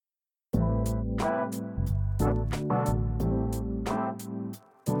All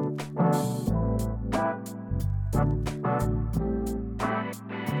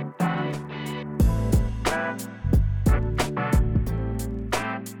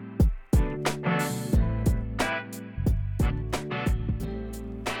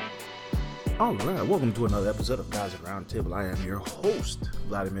right, welcome to another episode of Guys at Roundtable. I am your host,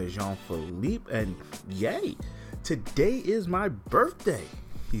 Vladimir Jean-Philippe, and yay, today is my birthday,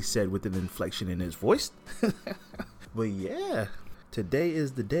 he said with an inflection in his voice. But yeah, today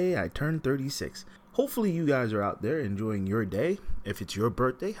is the day I turned 36. Hopefully you guys are out there enjoying your day. If it's your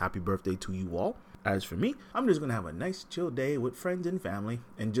birthday, happy birthday to you all. As for me, I'm just going to have a nice chill day with friends and family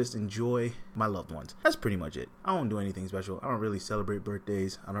and just enjoy my loved ones. That's pretty much it. I don't do anything special. I don't really celebrate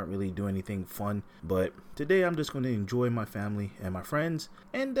birthdays. I don't really do anything fun. But today I'm just going to enjoy my family and my friends.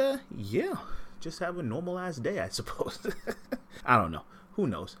 And yeah, just have a normal ass day, I suppose. I don't know. Who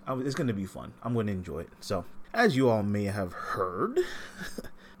knows? It's going to be fun. I'm going to enjoy it. So as you all may have heard,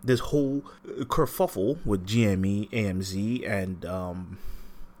 this whole kerfuffle with GME, AMZ, and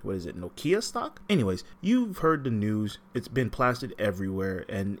Nokia stock? Anyways, you've heard the news. It's been plastered everywhere,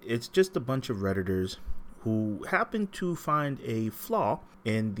 and it's just a bunch of Redditors who happen to find a flaw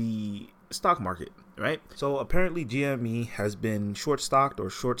in the stock market, right? So apparently GME has been short stocked or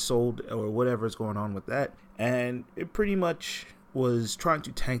short sold or whatever is going on with that, and it pretty much was trying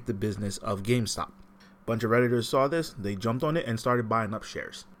to tank the business of GameStop. A bunch of Redditors saw this, they jumped on it and started buying up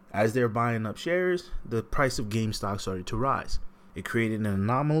shares. As they're buying up shares, the price of GameStop started to rise. It created an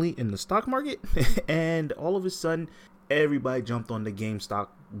anomaly in the stock market, and all of a sudden, everybody jumped on the GameStop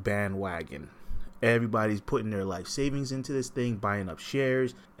bandwagon. Everybody's putting their life savings into this thing, buying up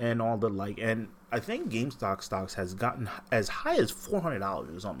shares, and all the like. And I think GameStop stocks has gotten as high as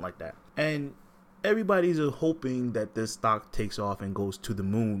 $400 or something like that. And everybody's hoping that this stock takes off and goes to the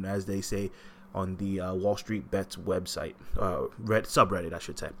moon, as they say on the Wall Street Bets website, subreddit, I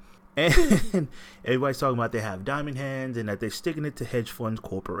should say. And everybody's talking about they have diamond hands and that they're sticking it to hedge funds,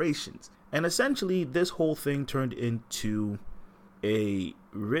 corporations. And essentially, this whole thing turned into a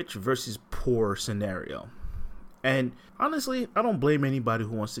rich versus poor scenario. And honestly, I don't blame anybody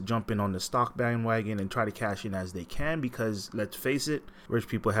who wants to jump in on the stock bandwagon and try to cash in as they can, because let's face it, rich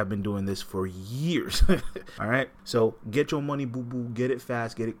people have been doing this for years. All right. So get your money, boo boo, get it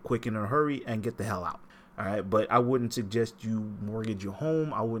fast, get it quick in a hurry, and get the hell out. All right, but I wouldn't suggest you mortgage your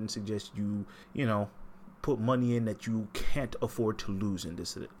home. I wouldn't suggest you, put money in that you can't afford to lose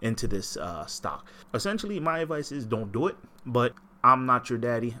into this stock. Essentially, my advice is don't do it. But I'm not your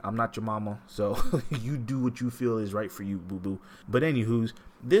daddy. I'm not your mama. So you do what you feel is right for you, boo-boo. But anywho's,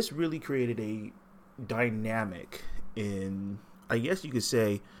 this really created a dynamic in, I guess you could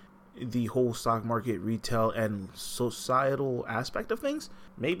say, the whole stock market, retail, and societal aspect of things.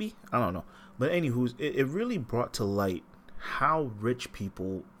 Maybe. I don't know. But anywho's, it really brought to light how rich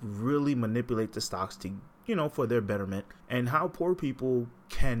people really manipulate the stocks to, for their betterment, and how poor people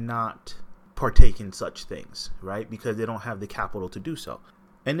cannot partake in such things, right? Because they don't have the capital to do so.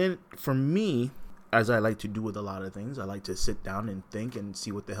 And then for me, as I like to do with a lot of things, I like to sit down and think and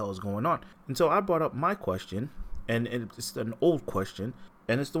see what the hell is going on. And so I brought up my question, and it's an old question.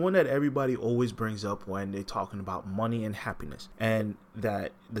 And it's the one that everybody always brings up when they're talking about money and happiness. And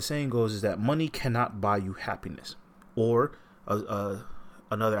that the saying goes is that money cannot buy you happiness. Or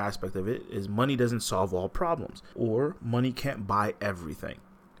another aspect of it is money doesn't solve all problems. Or money can't buy everything.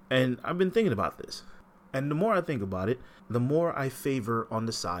 And I've been thinking about this. And the more I think about it, the more I favor on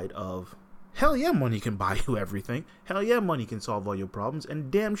the side of, hell yeah, money can buy you everything. Hell yeah, money can solve all your problems. And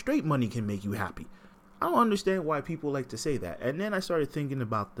damn straight money can make you happy. I don't understand why people like to say that. And then I started thinking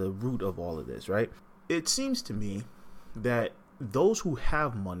about the root of all of this, right? It seems to me that those who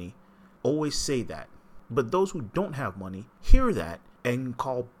have money always say that. But those who don't have money hear that and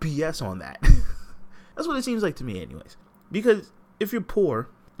call BS on that. That's what it seems like to me anyways. Because if you're poor,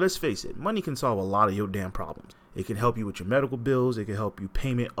 let's face it, money can solve a lot of your damn problems. It can help you with your medical bills. It can help you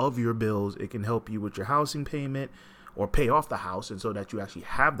payment of your bills. It can help you with your housing payment or pay off the house, and so that you actually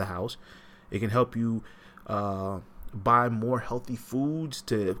have the house. It can help you buy more healthy foods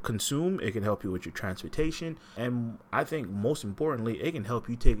to consume. It can help you with your transportation. And I think most importantly, it can help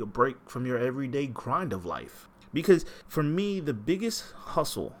you take a break from your everyday grind of life. Because for me, the biggest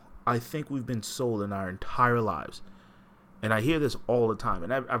hustle I think we've been sold in our entire lives, and I hear this all the time,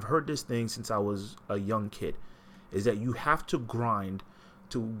 and I've heard this thing since I was a young kid, is that you have to grind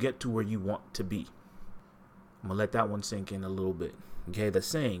to get to where you want to be. I'm going to let that one sink in a little bit. Okay, the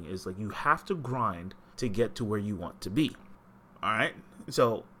saying is like you have to grind to get to where you want to be. All right.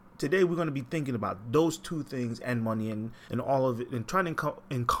 So today we're going to be thinking about those two things and money and all of it and trying to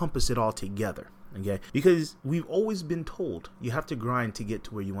encompass it all together. Okay, because we've always been told you have to grind to get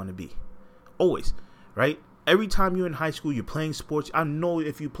to where you want to be. Always, right? Every time you're in high school, you're playing sports. I know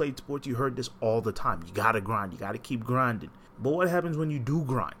if you played sports, you heard this all the time. You gotta grind. You gotta keep grinding. But what happens when you do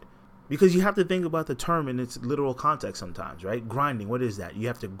grind? Because you have to think about the term in its literal context sometimes, right? Grinding, what is that? You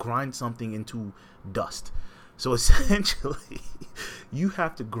have to grind something into dust. So essentially, you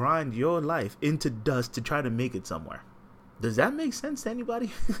have to grind your life into dust to try to make it somewhere. Does that make sense to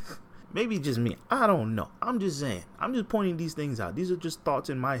anybody? Maybe just me. I don't know. I'm just saying. I'm just pointing these things out. These are just thoughts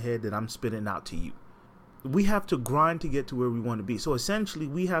in my head that I'm spitting out to you. We have to grind to get to where we want to be. So essentially,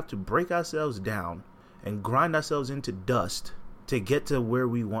 we have to break ourselves down and grind ourselves into dust to get to where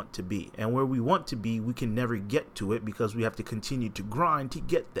we want to be. And where we want to be, we can never get to it because we have to continue to grind to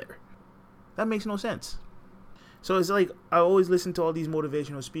get there. That makes no sense. So it's like I always listen to all these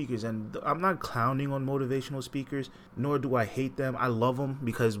motivational speakers, and I'm not clowning on motivational speakers, nor do I hate them. I love them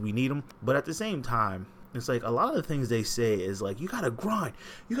because we need them. But at the same time, it's like a lot of the things they say is like, you got to grind.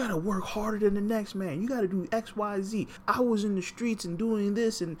 You got to work harder than the next man. You got to do X, Y, Z. I was in the streets and doing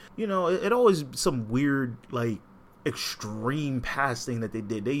this, and, you know, it always some weird, like, extreme past thing that they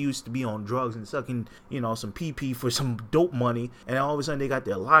did. They used to be on drugs and sucking, you know, some PP for some dope money, and all of a sudden they got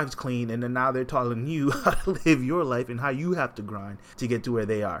their lives clean, and then now they're telling you how to live your life and how you have to grind to get to where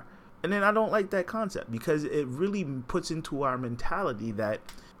they are. And then I don't like that concept because it really puts into our mentality that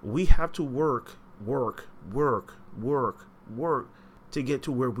we have to work to get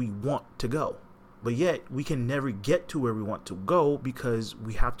to where we want to go. But yet we can never get to where we want to go because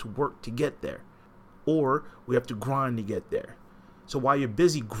we have to work to get there. Or we have to grind to get there. So while you're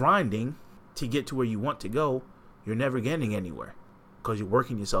busy grinding to get to where you want to go, you're never getting anywhere because you're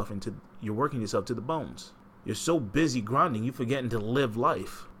working yourself to the bones. You're so busy grinding, you're forgetting to live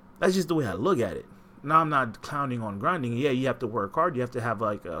life. That's just the way I look at it. Now, I'm not clowning on grinding. Yeah, you have to work hard. You have to have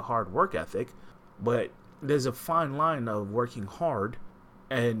like a hard work ethic. But there's a fine line of working hard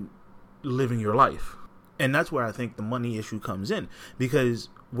and living your life. And that's where I think the money issue comes in, because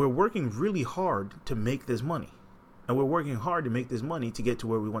we're working really hard to make this money. And we're working hard to make this money to get to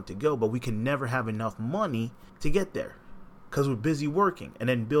where we want to go, but we can never have enough money to get there because we're busy working. And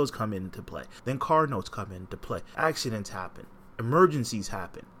then bills come into play. Then car notes come into play. Accidents happen. Emergencies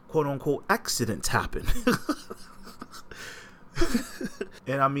happen. Quote unquote accidents happen.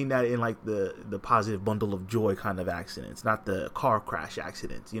 And I mean that in like the positive bundle of joy kind of accidents, not the car crash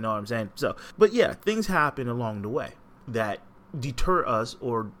accidents. You know what I'm saying? So, but yeah, things happen along the way that deter us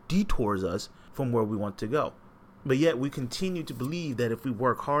or detours us from where we want to go. But yet we continue to believe that if we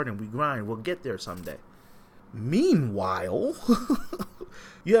work hard and we grind, we'll get there someday. Meanwhile,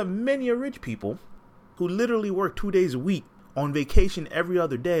 you have many rich people who literally work 2 days a week on vacation every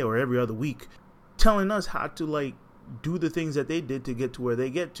other day or every other week, telling us how to like do the things that they did to get to where they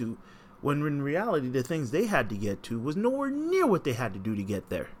get to, when in reality the things they had to get to was nowhere near what they had to do to get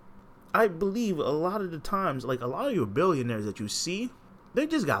there. I believe a lot of the times, like a lot of your billionaires that you see, they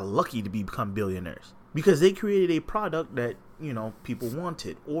just got lucky to become billionaires because they created a product that, you know, people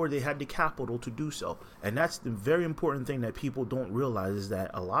wanted, or they had the capital to do so. And that's the very important thing that people don't realize, is that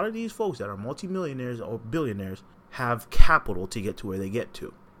a lot of these folks that are multimillionaires or billionaires have capital to get to where they get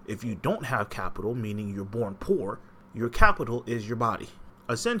to. If you don't have capital, meaning you're born poor, your capital is your body.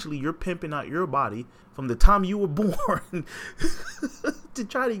 Essentially, you're pimping out your body from the time you were born to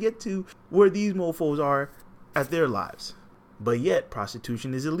try to get to where these mofos are at their lives. But yet,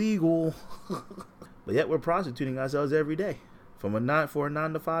 prostitution is illegal. But yet, we're prostituting ourselves every day for a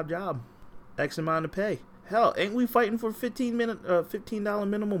 9 to 5 job, X amount of pay. Hell, ain't we fighting for $15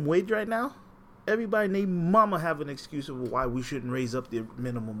 minimum wage right now? Everybody named mama have an excuse of why we shouldn't raise up the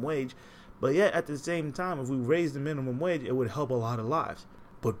minimum wage. But yet, at the same time, if we raise the minimum wage, it would help a lot of lives.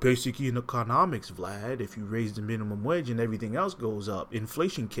 But basically in economics, Vlad, if you raise the minimum wage and everything else goes up,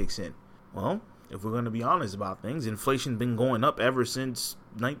 inflation kicks in. Well, if we're going to be honest about things, inflation's been going up ever since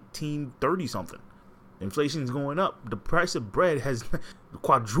 1930-something. Inflation's going up. The price of bread has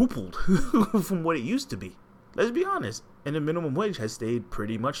quadrupled from what it used to be. Let's be honest. And the minimum wage has stayed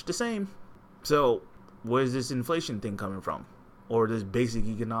pretty much the same. So, where's this inflation thing coming from? Or this basic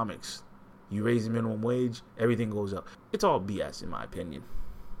economics? You raise the minimum wage, everything goes up. It's all BS in my opinion.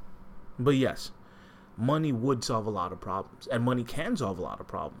 But yes, money would solve a lot of problems. And money can solve a lot of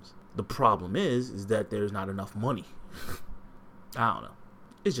problems. The problem is that there's not enough money. I don't know.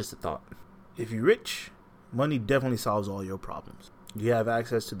 It's just a thought. If you're rich, money definitely solves all your problems. You have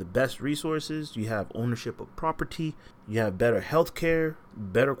access to the best resources. You have ownership of property. You have better health care,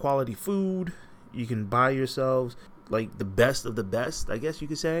 better quality food. You can buy yourselves like the best of the best, I guess you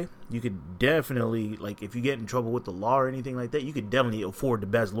could say. You could definitely, like, if you get in trouble with the law or anything like that, you could definitely afford the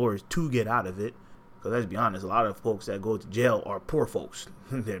best lawyers to get out of it. Because let's be honest, a lot of folks that go to jail are poor folks.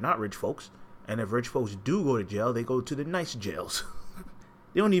 They're not rich folks. And if rich folks do go to jail, they go to the nice jails.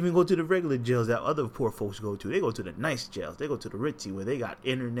 They don't even go to the regular jails that other poor folks go to. They go to the nice jails. They go to the ritzy where they got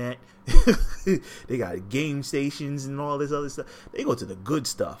internet. They got game stations and all this other stuff. They go to the good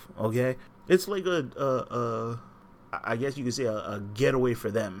stuff, okay? It's like I guess you could say a getaway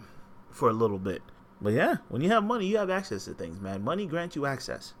for them for a little bit. But yeah, when you have money, you have access to things, man. Money grants you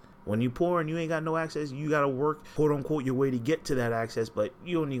access. When you're poor and you ain't got no access, you got to work, quote unquote, your way to get to that access, but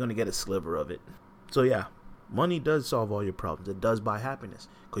you're only going to get a sliver of it. So yeah, money does solve all your problems. It does buy happiness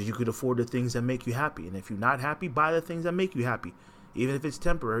because you could afford the things that make you happy. And if you're not happy, buy the things that make you happy. Even if it's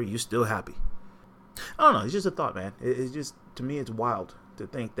temporary, you're still happy. I don't know. It's just a thought, man. It's just, to me, it's wild to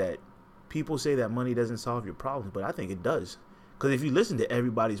think that people say that money doesn't solve your problems, but I think it does. Because if you listen to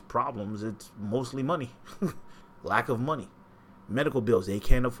everybody's problems, it's mostly money. Lack of money. Medical bills. They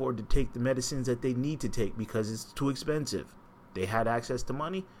can't afford to take the medicines that they need to take because it's too expensive. They had access to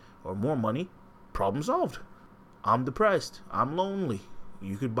money or more money. Problem solved. I'm depressed. I'm lonely.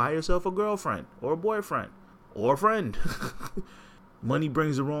 You could buy yourself a girlfriend or a boyfriend or a friend. Money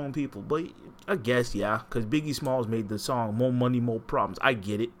brings the wrong people. But I guess, yeah, because Biggie Smalls made the song More Money, More Problems. I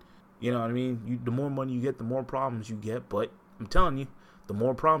get it. You know what I mean? The more money you get, the more problems you get. But I'm telling you, the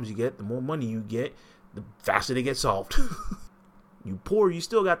more problems you get, the more money you get, the faster they get solved. You poor, you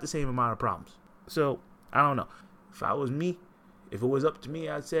still got the same amount of problems. So, I don't know. If I was me, if it was up to me,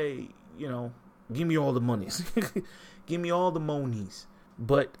 I'd say, give me all the monies. Give me all the monies.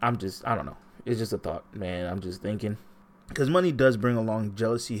 But I don't know. It's just a thought, man. I'm just thinking. Because money does bring along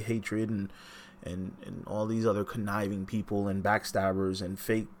jealousy, hatred, and all these other conniving people and backstabbers and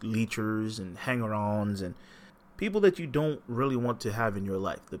fake leechers and hanger-ons and people that you don't really want to have in your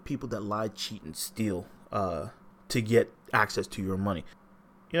life. The people that lie, cheat, and steal to get access to your money.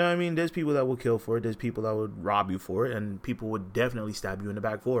 You know what I mean? There's people that will kill for it. There's people that would rob you for it. And people would definitely stab you in the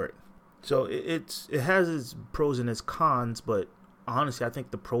back for it. So it has its pros and its cons. But honestly, I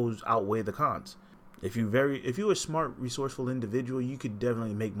think the pros outweigh the cons. If you're a smart, resourceful individual, you could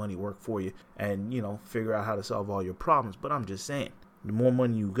definitely make money work for you and, figure out how to solve all your problems. But I'm just saying, the more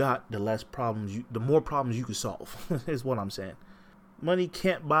money you got, the more problems you can solve is what I'm saying. Money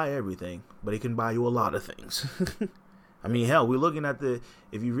can't buy everything, but it can buy you a lot of things. I mean, hell, we're looking at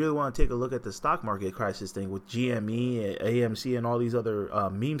if you really want to take a look at the stock market crisis thing with GME, AMC, and all these other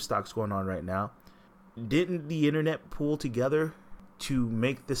meme stocks going on right now, didn't the internet pool together to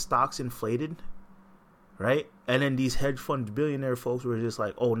make the stocks inflated? Right? And then these hedge fund billionaire folks were just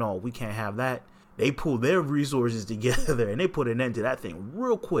like, oh no, we can't have that. They pulled their resources together and they put an end to that thing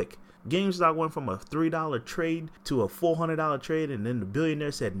real quick. GameStop went from a $3 trade to a $400 trade, and then the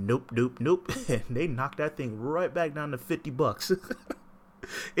billionaire said, nope. And they knocked that thing right back down to $50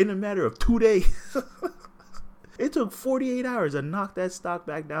 in a matter of 2 days. It took 48 hours to knock that stock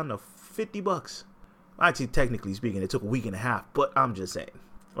back down to $50. Actually, technically speaking, it took a week and a half, but I'm just saying.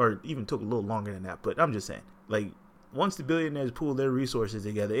 Or even took a little longer than that, but I'm just saying. Like, once the billionaires pool their resources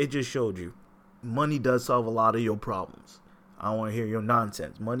together, it just showed you money does solve a lot of your problems. I don't want to hear your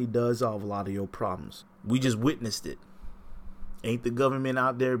nonsense. Money does solve a lot of your problems. We just witnessed it. Ain't the government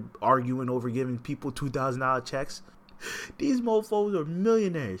out there arguing over giving people $2,000 checks? These mofos are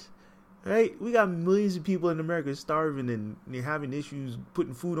millionaires, right? We got millions of people in America starving and they're having issues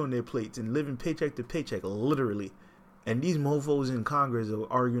putting food on their plates and living paycheck to paycheck, literally. And these mofos in Congress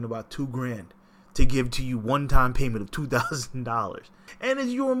are arguing about $2,000 to give to you one-time payment of $2,000. And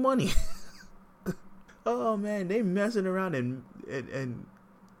it's your money. Oh man, they messing around and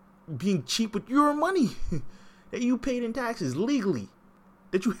being cheap with your money that you paid in taxes legally,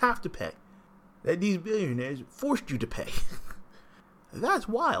 that you have to pay, that these billionaires forced you to pay. That's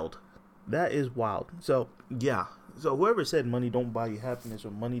wild. That is wild. So yeah. So whoever said money don't buy you happiness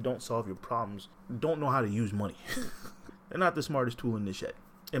or money don't solve your problems don't know how to use money. They're not the smartest tool in the shed,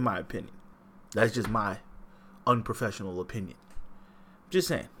 in my opinion. That's just my unprofessional opinion. Just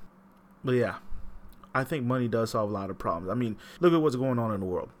saying. But yeah, I think money does solve a lot of problems. I mean, look at what's going on in the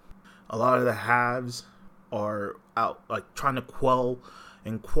world. A lot of the haves are out like trying to quell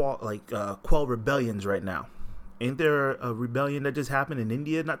rebellions right now. Ain't there a rebellion that just happened in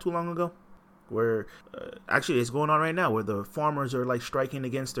India not too long ago? Where actually it's going on right now, where the farmers are like striking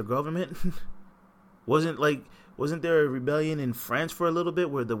against their government. Wasn't there a rebellion in France for a little bit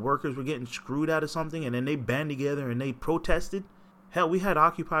where the workers were getting screwed out of something and then they band together and they protested? Hell, we had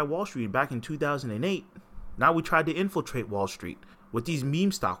Occupy Wall Street back in 2008. Now we tried to infiltrate Wall Street with these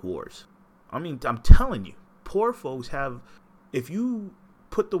meme stock wars. I mean, I'm telling you, poor folks have, if you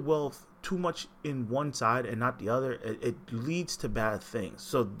put the wealth too much in one side and not the other, it leads to bad things.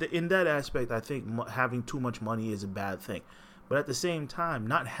 So in that aspect, I think having too much money is a bad thing. But at the same time,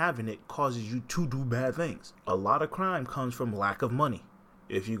 not having it causes you to do bad things. A lot of crime comes from lack of money.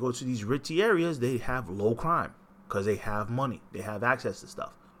 If you go to these ritzy areas, they have low crime because they have money. They have access to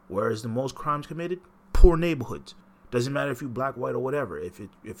stuff. Whereas the most crimes committed, poor neighborhoods. Doesn't matter if you're black, white, or whatever.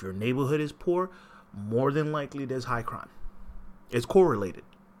 If your neighborhood is poor, more than likely there's high crime. It's correlated.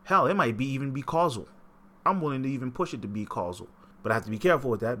 Hell, it might even be causal. I'm willing to even push it to be causal. But I have to be careful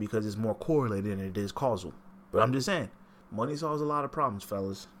with that because it's more correlated than it is causal. But I'm just saying, money solves a lot of problems,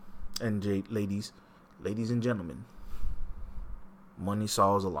 fellas and ladies and gentlemen. Money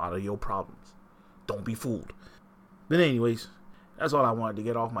solves a lot of your problems. Don't be fooled. But anyways, that's all I wanted to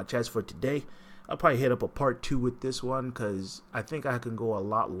get off my chest for today. I'll probably hit up a part 2 with this one because I think I can go a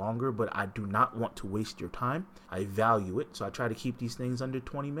lot longer, but I do not want to waste your time. I value it, so I try to keep these things under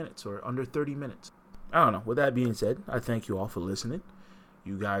 20 minutes or under 30 minutes. I don't know. With that being said, I thank you all for listening.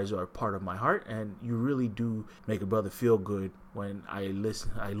 You guys are part of my heart, and you really do make a brother feel good when I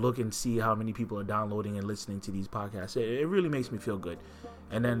listen. I look and see how many people are downloading and listening to these podcasts. It really makes me feel good.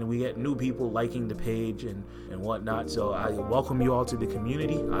 And then we get new people liking the page and whatnot. So I welcome you all to the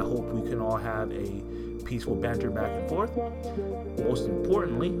community. I hope we can all have a peaceful banter back and forth. Most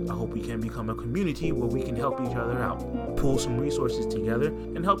importantly, I hope we can become a community where we can help each other out, pull some resources together,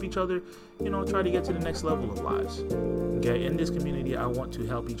 and help each other, try to get to the next level of lives. Okay, in this community, I want to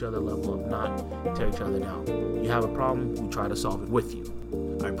help each other level up, not tear each other down. You have a problem, we try to solve it with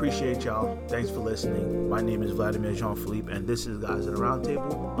you. I appreciate y'all. Thanks for listening. My name is Vladimir Jean-Philippe, and this is Guys at the Round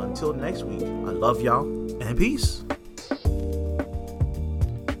Table. Until next week, I love y'all, and peace.